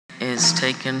is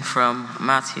taken from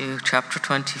Mathew chapter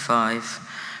 25,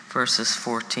 verses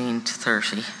 14 to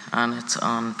 30, and it's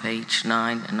on page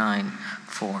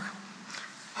 994,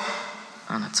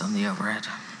 and it's on the overhead.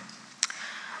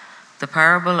 The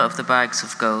parable of the bags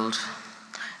of gold.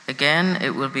 Again,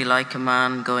 it will be like a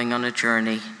man going on a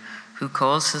journey, who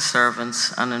calls his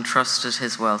servants and entrusted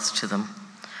his wealth to them.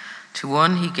 To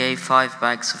one he gave 5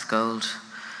 bags of gold,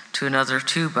 to another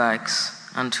 2 bags,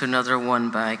 and to another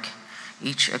 1 bag,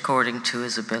 each according to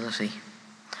his ability.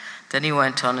 Then he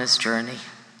went on his journey.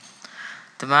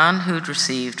 The man who had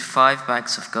received 5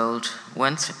 bags of gold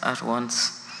went at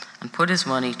once and put his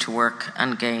money to work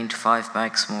and gained 5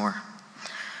 bags more.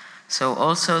 So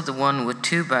also the one with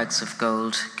 2 bags of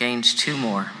gold gained 2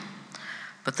 more.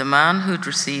 But the man who had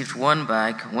received 1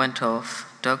 bag went off,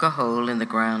 dug a hole in the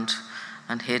ground,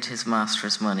 and hid his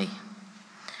master's money.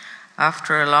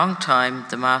 After a long time,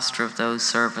 the master of those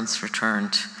servants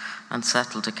returned and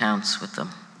settled accounts with them.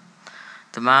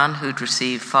 The man who'd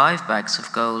received 5 bags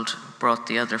of gold brought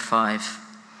the other 5.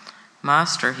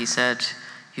 Master, he said,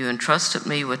 you entrusted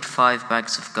me with 5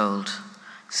 bags of gold.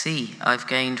 See, I've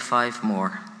gained 5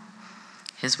 more.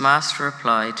 His master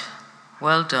replied,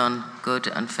 well done, good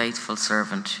and faithful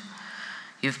servant.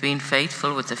 You've been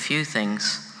faithful with a few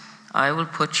things. I will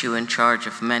put you in charge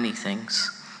of many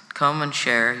things. Come and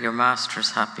share your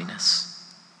master's happiness.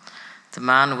 The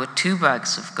man with 2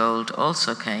 bags of gold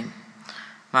also came.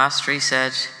 Master, he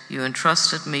said, you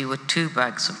entrusted me with 2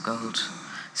 bags of gold.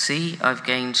 See, I've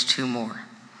gained 2 more.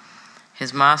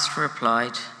 His master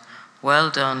replied, well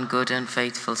done, good and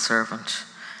faithful servant.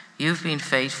 You've been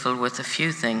faithful with a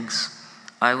few things.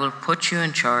 I will put you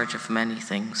in charge of many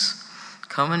things.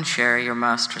 Come and share your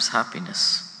master's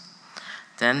happiness.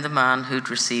 Then the man who'd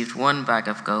received 1 bag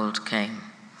of gold came.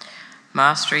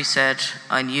 Master, he said,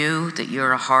 I knew that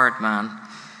you're a hard man,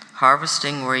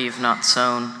 harvesting where you've not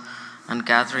sown and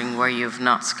gathering where you've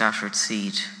not scattered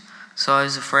seed. So I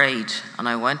was afraid, and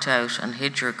I went out and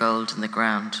hid your gold in the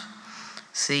ground.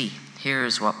 See, here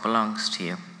is what belongs to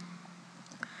you.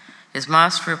 His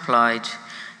master replied,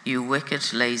 you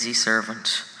wicked, lazy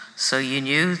servant. So you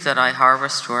knew that I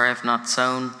harvest where I have not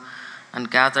sown and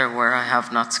gather where I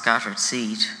have not scattered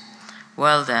seed.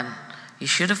 Well then, you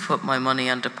should have put my money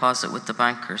on deposit with the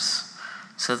bankers,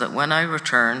 so that when I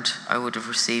returned, I would have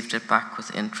received it back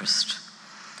with interest.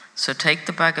 So take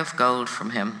the bag of gold from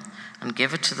him and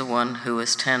give it to the one who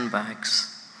has 10 bags.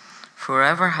 For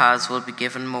whoever has will be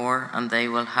given more, and they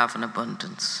will have an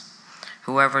abundance.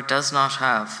 Whoever does not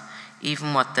have,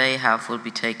 even what they have will be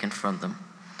taken from them.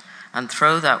 And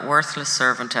throw that worthless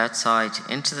servant outside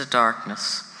into the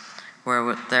darkness,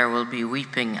 where there will be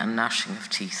weeping and gnashing of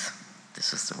teeth.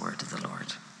 This is the word of the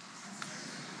Lord.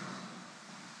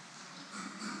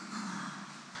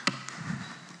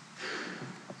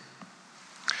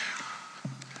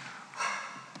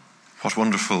 What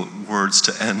wonderful words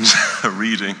to end a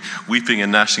reading. Weeping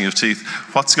and gnashing of teeth.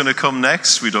 What's going to come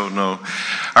next? We don't know.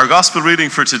 Our gospel reading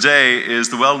for today is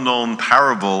the well-known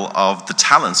parable of the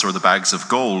talents, or the bags of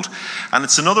gold. And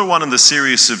it's another one in the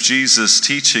series of Jesus'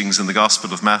 teachings in the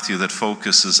Gospel of Matthew that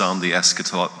focuses on the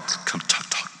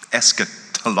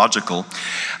eschatological.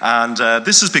 And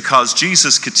this is because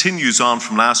Jesus continues on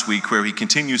from last week, where he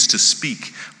continues to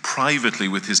speak privately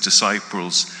with his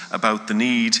disciples about the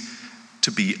need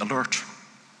to be alert.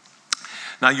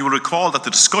 Now, you will recall that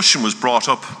the discussion was brought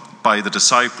up by the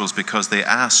disciples because they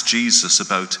asked Jesus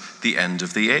about the end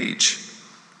of the age.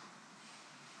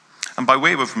 And by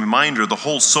way of reminder, the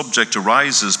whole subject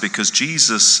arises because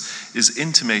Jesus is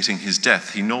intimating his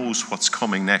death. He knows what's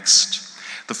coming next.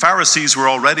 The Pharisees were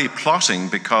already plotting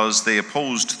because they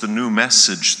opposed the new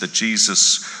message that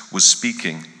Jesus was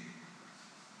speaking.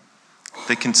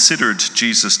 They considered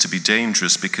Jesus to be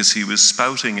dangerous because he was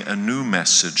spouting a new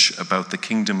message about the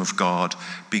kingdom of God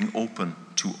being open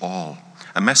to all.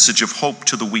 A message of hope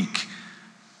to the weak,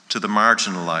 to the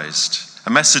marginalized. A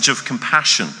message of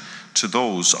compassion to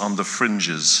those on the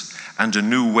fringes, and a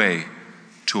new way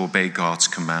to obey God's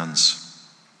commands.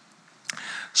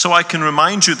 So I can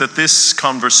remind you that this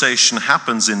conversation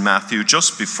happens in Matthew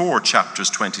just before chapters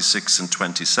 26 and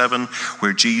 27,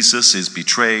 where Jesus is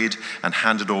betrayed and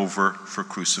handed over for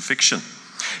crucifixion.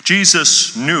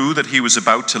 Jesus knew that he was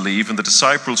about to leave, and the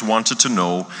disciples wanted to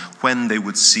know when they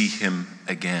would see him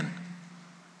again.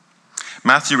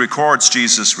 Matthew records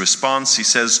Jesus' response. He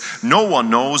says, "No one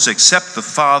knows except the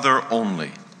Father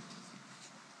only."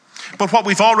 But what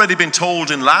we've already been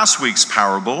told in last week's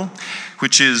parable,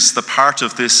 which is the part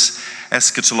of this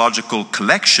eschatological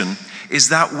collection, is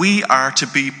that we are to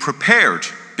be prepared,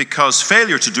 because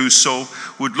failure to do so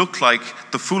would look like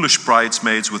the foolish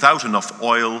bridesmaids without enough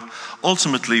oil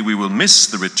Ultimately, we will miss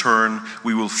the return.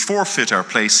 We will forfeit our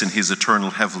place in his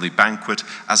eternal heavenly banquet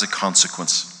as a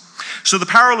consequence. So the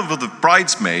parable of the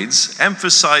bridesmaids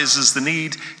emphasizes the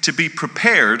need to be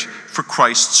prepared for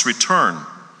Christ's return.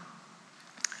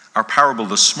 Our parable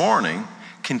this morning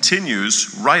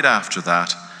continues right after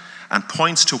that and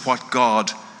points to what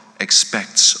God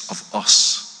expects of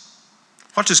us.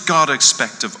 What does God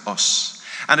expect of us?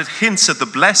 And it hints at the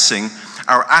blessing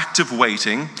our active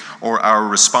waiting or our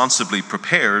responsibly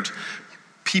prepared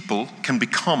people can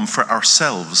become for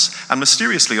ourselves, and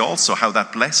mysteriously also how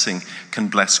that blessing can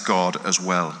bless God as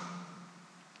well.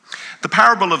 The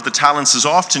parable of the talents is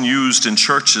often used in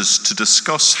churches to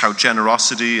discuss how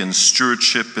generosity and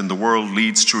stewardship in the world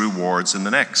leads to rewards in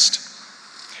the next.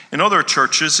 In other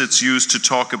churches, it's used to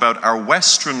talk about our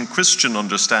Western Christian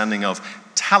understanding of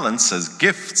talents as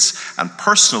gifts and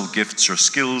personal gifts or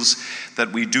skills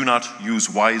that we do not use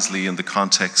wisely in the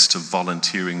context of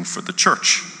volunteering for the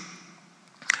church.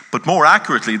 But more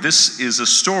accurately, this is a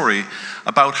story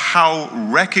about how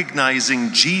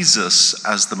recognizing Jesus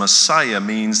as the Messiah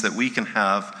means that we can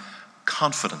have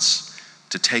confidence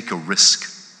to take a risk.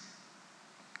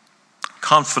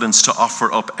 Confidence to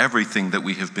offer up everything that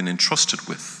we have been entrusted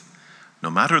with, no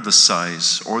matter the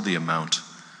size or the amount,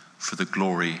 for the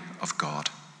glory of God.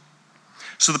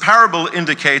 So the parable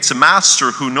indicates a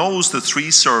master who knows the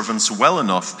three servants well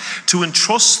enough to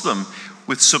entrust them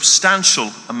with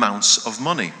substantial amounts of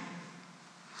money.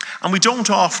 And we don't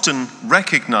often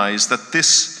recognize that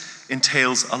this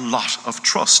entails a lot of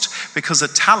trust, because a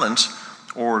talent,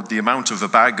 or the amount of a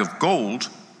bag of gold,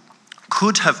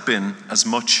 could have been as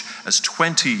much as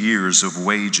 20 years of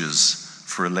wages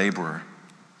for a laborer.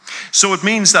 So it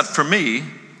means that for me,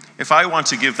 if I want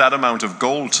to give that amount of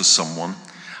gold to someone,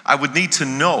 I would need to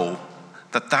know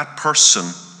that that person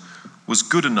was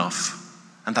good enough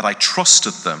and that I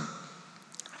trusted them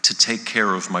to take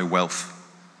care of my wealth.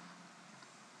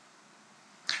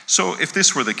 So if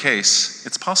this were the case,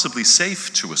 it's possibly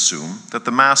safe to assume that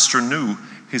the master knew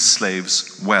his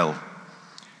slaves well.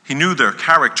 He knew their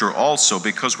character also,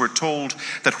 because we're told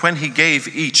that when he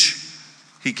gave each,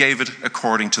 he gave it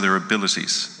according to their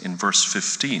abilities in verse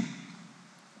 15.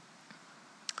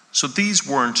 So these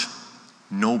weren't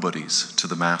nobodies to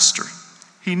the master.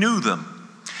 He knew them.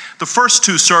 The first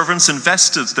two servants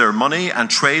invested their money and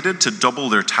traded to double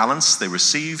their talents they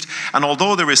received. And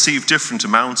although they received different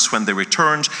amounts when they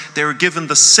returned, they were given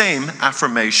the same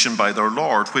affirmation by their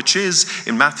Lord, which is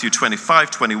in Matthew 25,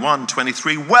 21,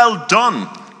 23, "Well done,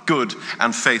 good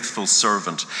and faithful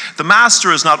servant." The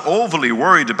master is not overly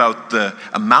worried about the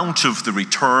amount of the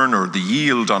return or the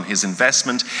yield on his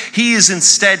investment. He is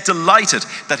instead delighted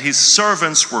that his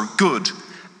servants were good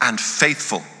and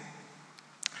faithful.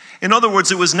 In other words,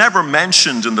 it was never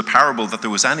mentioned in the parable that there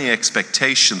was any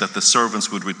expectation that the servants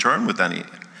would return with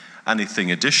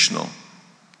anything additional.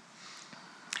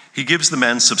 He gives the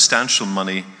men substantial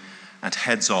money and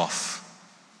heads off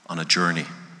on a journey.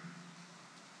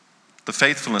 The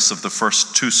faithfulness of the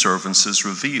first two servants is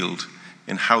revealed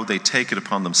in how they take it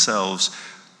upon themselves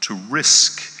to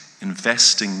risk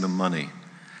investing the money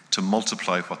to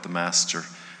multiply what the master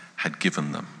had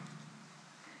given them.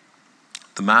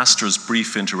 The master's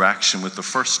brief interaction with the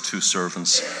first two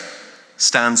servants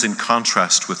stands in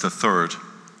contrast with the third,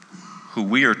 who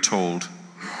we are told,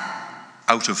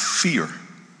 out of fear,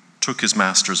 took his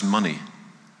master's money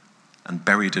and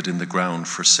buried it in the ground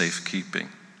for safekeeping.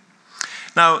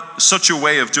 Now, such a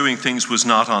way of doing things was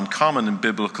not uncommon in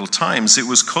biblical times. It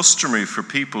was customary for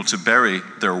people to bury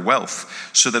their wealth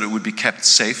so that it would be kept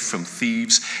safe from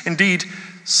thieves. Indeed,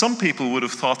 some people would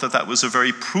have thought that that was a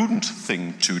very prudent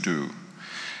thing to do.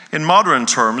 In modern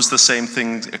terms, the same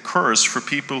thing occurs for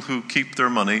people who keep their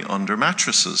money under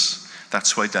mattresses.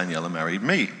 That's why Daniela married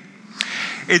me.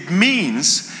 It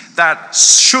means that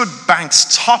should banks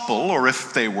topple or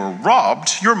if they were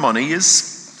robbed, your money is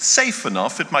safe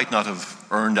enough. It might not have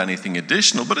earned anything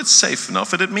additional, but it's safe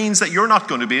enough. And it means that you're not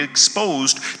going to be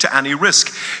exposed to any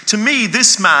risk. To me,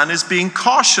 this man is being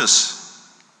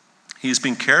cautious. He is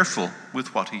being careful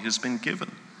with what he has been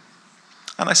given.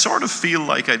 And I sort of feel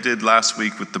like I did last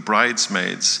week with the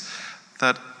bridesmaids,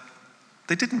 that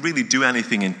they didn't really do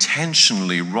anything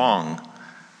intentionally wrong,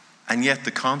 and yet the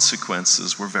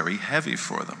consequences were very heavy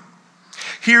for them.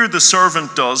 Here the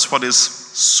servant does what is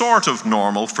sort of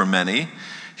normal for many.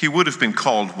 He would have been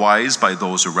called wise by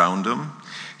those around him.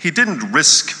 He didn't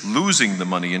risk losing the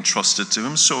money entrusted to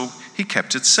him, so he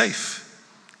kept it safe.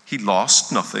 He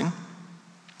lost nothing,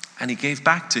 and he gave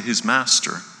back to his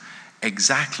master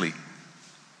exactly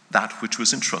that which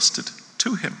was entrusted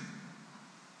to him.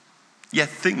 Yet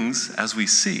things, as we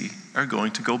see, are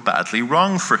going to go badly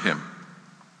wrong for him.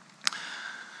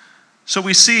 So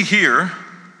we see here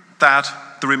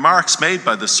that the remarks made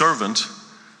by the servant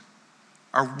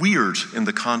are weird in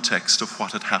the context of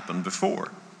what had happened before.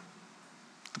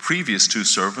 The previous two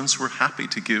servants were happy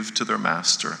to give to their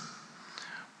master.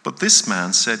 But this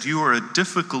man said, "You are a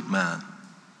difficult man."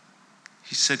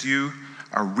 He said, "You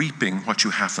are reaping what you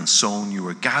haven't sown. You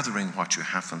are gathering what you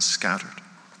haven't scattered."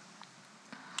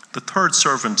 The third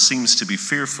servant seems to be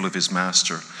fearful of his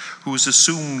master, who is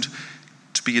assumed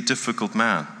to be a difficult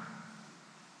man.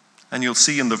 And you'll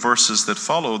see in the verses that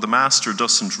follow, the master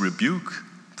doesn't rebuke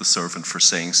the servant for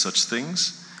saying such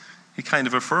things. He kind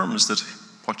of affirms that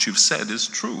what you've said is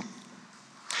true.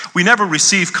 We never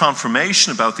receive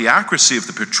confirmation about the accuracy of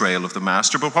the portrayal of the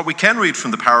master, but what we can read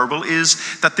from the parable is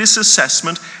that this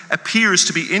assessment appears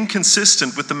to be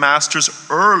inconsistent with the master's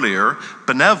earlier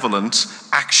benevolent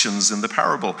actions in the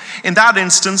parable. In that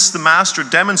instance, the master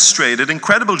demonstrated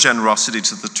incredible generosity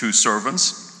to the two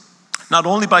servants, not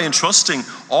only by entrusting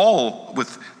all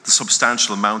with the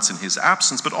substantial amounts in his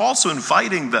absence, but also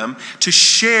inviting them to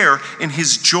share in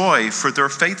his joy for their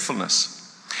faithfulness.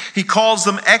 He calls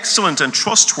them excellent and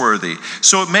trustworthy.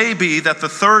 So it may be that the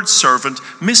third servant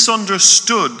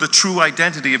misunderstood the true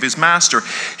identity of his master.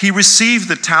 He received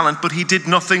the talent, but he did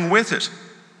nothing with it.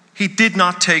 He did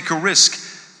not take a risk.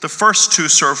 The first two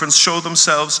servants show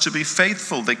themselves to be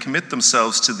faithful. They commit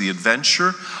themselves to the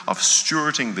adventure of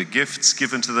stewarding the gifts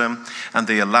given to them, and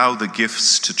they allow the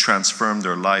gifts to transform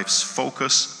their life's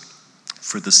focus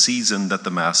for the season that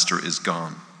the master is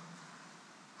gone.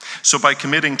 So by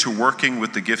committing to working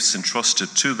with the gifts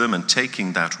entrusted to them and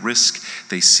taking that risk,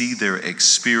 they see their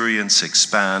experience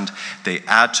expand. They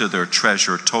add to their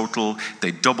treasure total.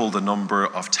 They double the number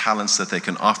of talents that they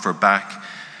can offer back.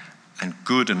 And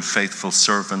good and faithful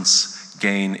servants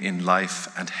gain in life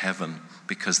and heaven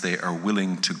because they are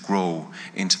willing to grow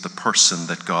into the person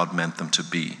that God meant them to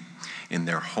be in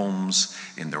their homes,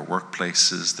 in their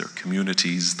workplaces, their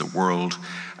communities, the world,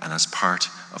 and as part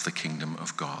of the kingdom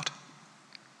of God.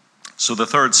 So the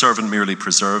third servant merely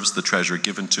preserves the treasure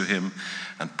given to him,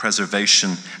 and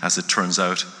preservation, as it turns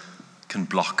out, can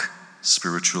block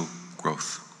spiritual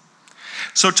growth.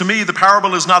 So to me, the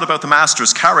parable is not about the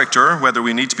master's character, whether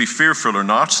we need to be fearful or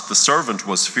not. The servant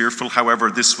was fearful. However,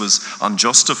 this was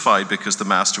unjustified because the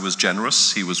master was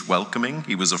generous. He was welcoming.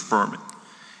 He was affirming.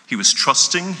 He was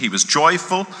trusting. He was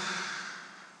joyful.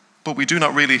 But we do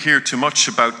not really hear too much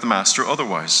about the master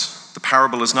otherwise. The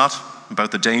parable is not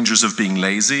about the dangers of being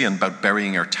lazy and about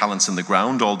burying our talents in the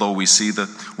ground, although we see that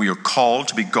we are called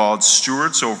to be God's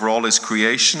stewards over all his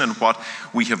creation and what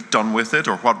we have done with it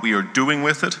or what we are doing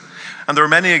with it. And there are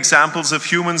many examples of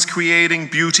humans creating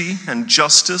beauty and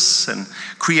justice and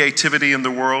creativity in the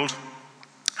world,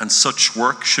 and such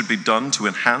work should be done to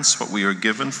enhance what we are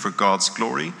given for God's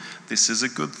glory. This is a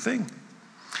good thing.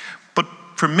 But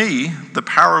for me, the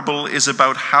parable is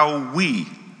about how we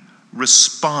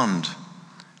respond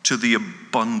to the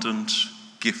abundant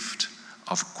gift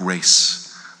of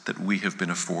grace that we have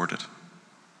been afforded.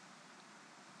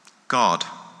 God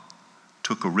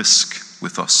took a risk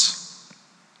with us.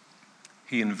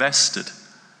 He invested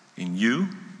in you.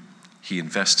 He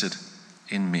invested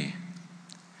in me.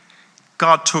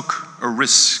 God took a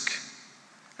risk,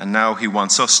 and now he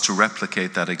wants us to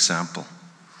replicate that example.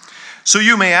 So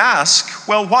you may ask,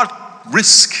 well, what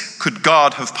risk could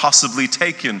God have possibly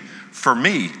taken for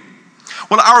me?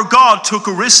 Well, our God took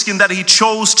a risk in that he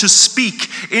chose to speak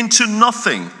into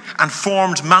nothing and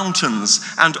formed mountains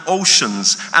and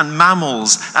oceans and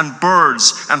mammals and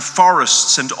birds and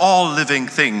forests and all living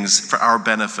things for our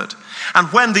benefit.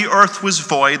 And when the earth was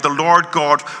void, the Lord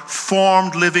God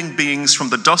formed living beings from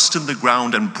the dust in the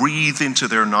ground and breathed into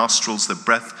their nostrils the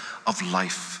breath of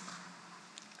life.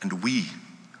 And we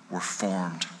were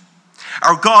formed.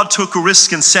 Our God took a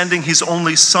risk in sending his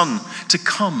only Son to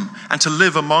come and to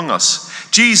live among us.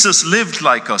 Jesus lived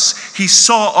like us. He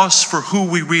saw us for who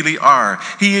we really are.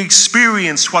 He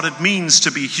experienced what it means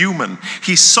to be human.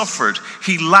 He suffered.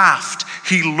 He laughed.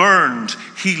 He learned.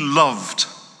 He loved.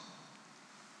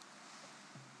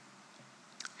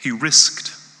 He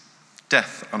risked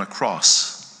death on a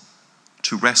cross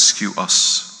to rescue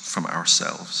us from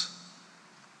ourselves.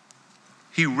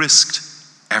 He risked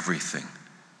everything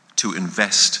to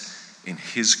invest in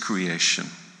his creation.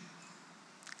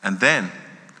 And then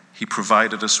he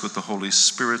provided us with the Holy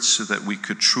Spirit so that we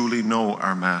could truly know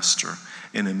our Master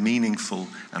in a meaningful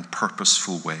and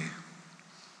purposeful way.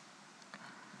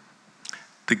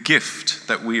 The gift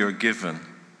that we are given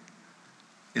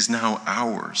is now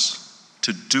ours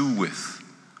to do with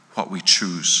what we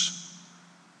choose.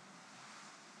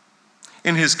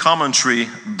 In his commentary,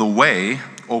 The Way,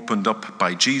 opened up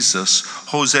by Jesus,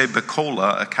 Jose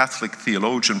Bacola, a Catholic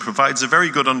theologian, provides a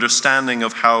very good understanding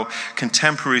of how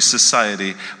contemporary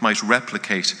society might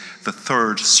replicate the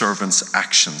third servant's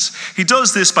actions. He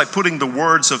does this by putting the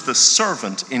words of the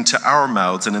servant into our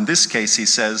mouths, and in this case, he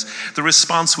says, the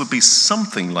response would be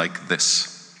something like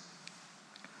this.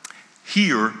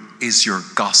 Here is your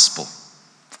gospel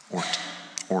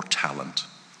or talent,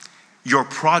 your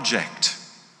project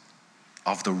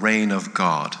of the reign of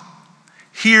God.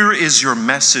 Here is your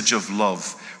message of love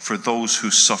for those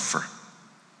who suffer.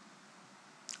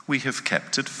 We have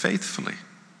kept it faithfully.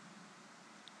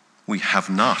 We have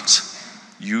not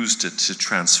used it to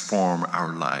transform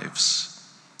our lives.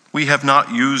 We have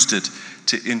not used it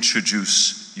to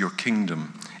introduce your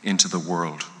kingdom into the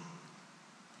world.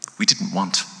 We didn't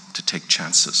want to take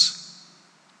chances.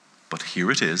 But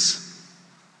here it is,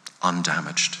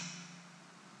 undamaged.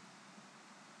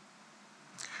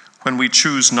 When we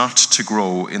choose not to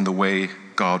grow in the way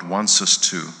God wants us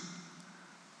to,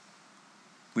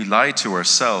 we lie to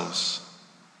ourselves.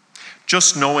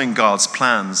 Just knowing God's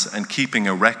plans and keeping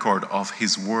a record of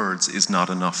his words is not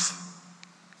enough.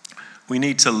 We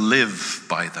need to live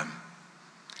by them.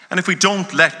 And if we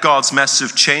don't let God's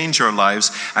message change our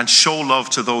lives and show love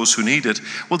to those who need it,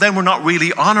 well, then we're not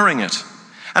really honoring it.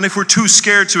 And if we're too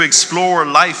scared to explore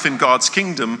life in God's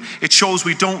kingdom, it shows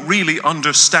we don't really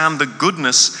understand the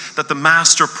goodness that the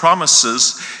Master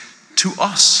promises to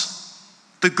us.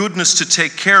 The goodness to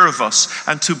take care of us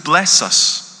and to bless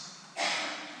us.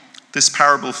 This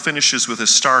parable finishes with a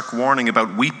stark warning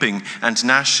about weeping and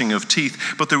gnashing of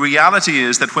teeth. But the reality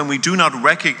is that when we do not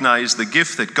recognize the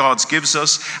gift that God gives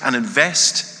us and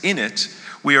invest in it,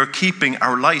 we are keeping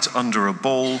our light under a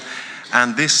bowl.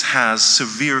 And this has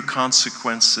severe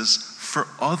consequences for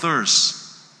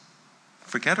others.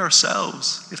 Forget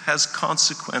ourselves. It has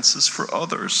consequences for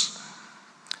others.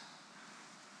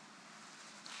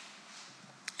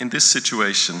 In this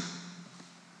situation,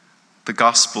 the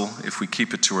gospel, if we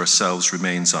keep it to ourselves,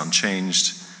 remains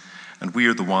unchanged. And we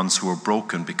are the ones who are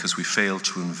broken because we fail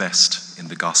to invest in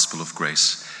the gospel of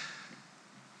grace.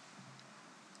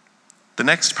 The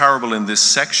next parable in this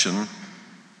section,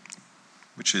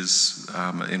 which is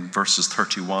in verses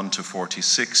 31 to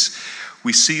 46,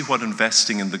 we see what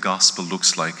investing in the gospel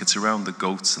looks like. It's around the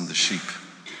goats and the sheep.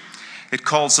 It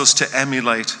calls us to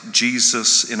emulate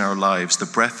Jesus in our lives. The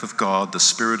breath of God, the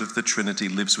Spirit of the Trinity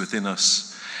lives within us.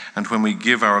 And when we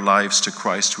give our lives to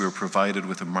Christ, we are provided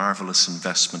with a marvelous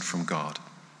investment from God.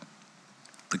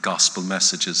 The gospel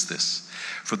message is this.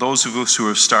 For those of us who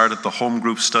have started the home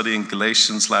group study in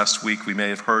Galatians last week, we may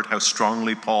have heard how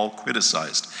strongly Paul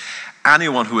criticized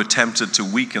anyone who attempted to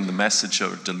weaken the message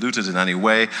or dilute it in any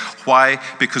way. Why?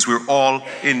 Because we're all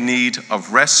in need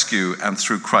of rescue, and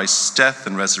through Christ's death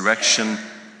and resurrection,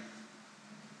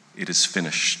 it is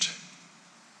finished.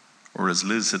 Or as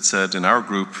Liz had said in our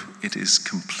group, it is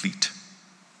complete.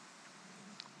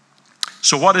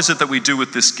 So what is it that we do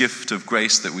with this gift of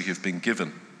grace that we have been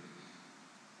given?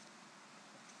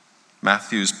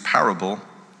 Matthew's parable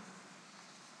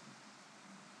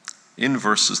in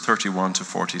verses 31 to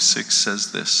 46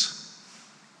 says this: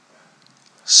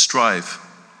 strive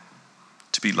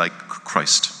to be like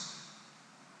Christ.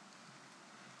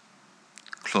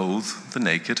 Clothe the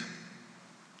naked,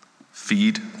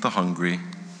 feed the hungry,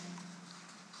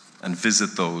 and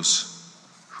visit those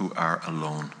who are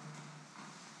alone.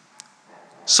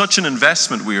 Such an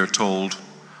investment, we are told,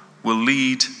 will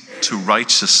lead to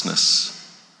righteousness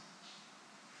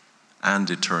and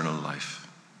eternal life.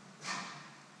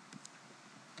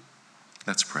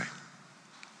 Let's pray.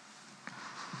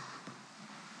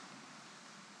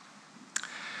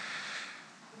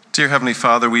 Dear Heavenly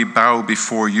Father, we bow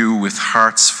before you with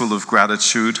hearts full of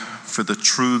gratitude for the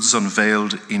truths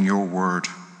unveiled in your word.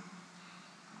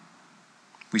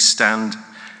 We stand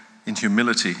in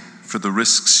humility for the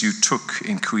risks you took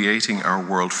in creating our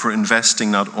world, for investing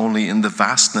not only in the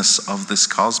vastness of this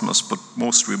cosmos, but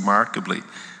most remarkably,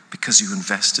 because you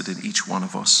invested in each one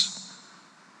of us.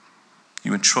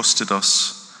 You entrusted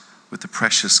us with the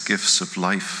precious gifts of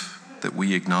life that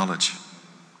we acknowledge.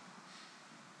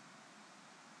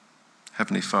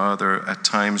 Heavenly Father, at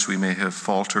times we may have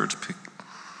faltered,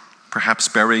 perhaps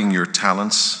burying your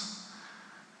talents,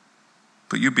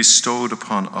 but you bestowed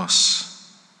upon us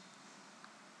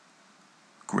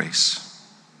grace.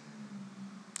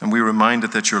 And we're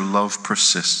reminded that your love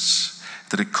persists,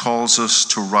 that it calls us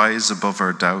to rise above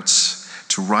our doubts,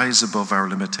 to rise above our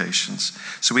limitations.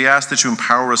 So we ask that you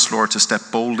empower us, Lord, to step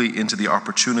boldly into the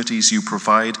opportunities you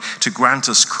provide, to grant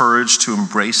us courage to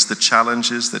embrace the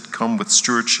challenges that come with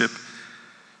stewardship,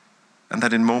 and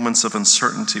that in moments of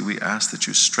uncertainty we ask that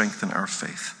you strengthen our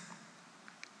faith.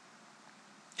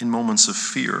 In moments of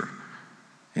fear,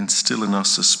 instill in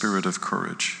us a spirit of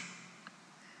courage.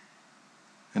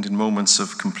 And in moments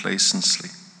of complacency,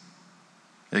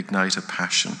 ignite a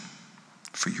passion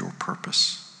for your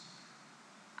purpose.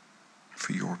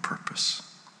 For your purpose.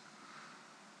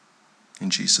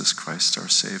 In Jesus Christ, our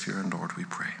Savior and Lord, we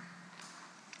pray.